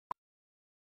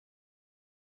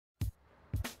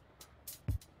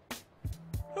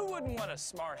Who wouldn't want a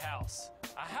smart house?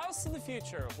 A house of the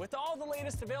future with all the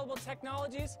latest available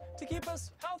technologies to keep us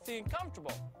healthy and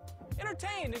comfortable,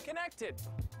 entertained and connected.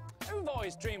 And we've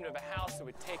always dreamed of a house that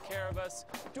would take care of us,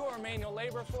 do our manual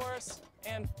labor for us,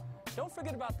 and don't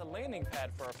forget about the landing pad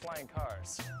for our flying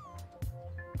cars.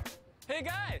 Hey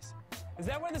guys, is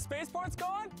that where the spaceport's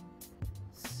going?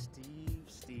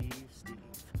 Steve.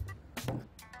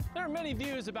 There are many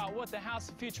views about what the house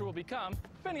of the future will become,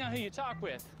 depending on who you talk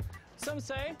with. Some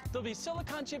say there'll be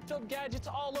silicon chip-filled gadgets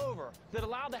all over that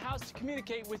allow the house to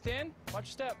communicate within, watch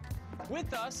your step,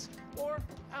 with us or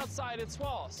outside its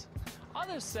walls.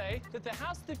 Others say that the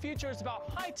house of the future is about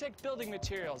high-tech building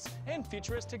materials and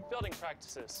futuristic building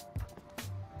practices.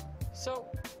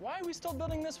 So why are we still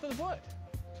building this with wood?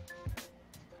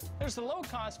 There's the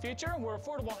low-cost future where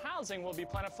affordable housing will be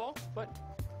plentiful, but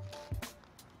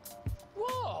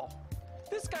whoa,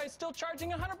 this guy's still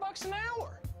charging $100 an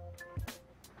hour.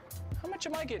 How much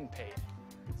am I getting paid?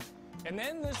 And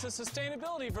then there's the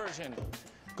sustainability version.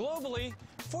 Globally,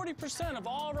 40% of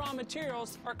all raw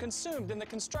materials are consumed in the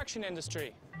construction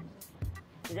industry.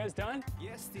 You guys done?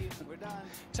 Yes, Steve, we're done.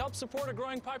 To help support a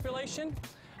growing population,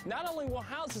 not only will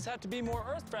houses have to be more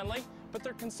earth-friendly, but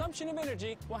their consumption of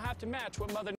energy will have to match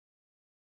what Mother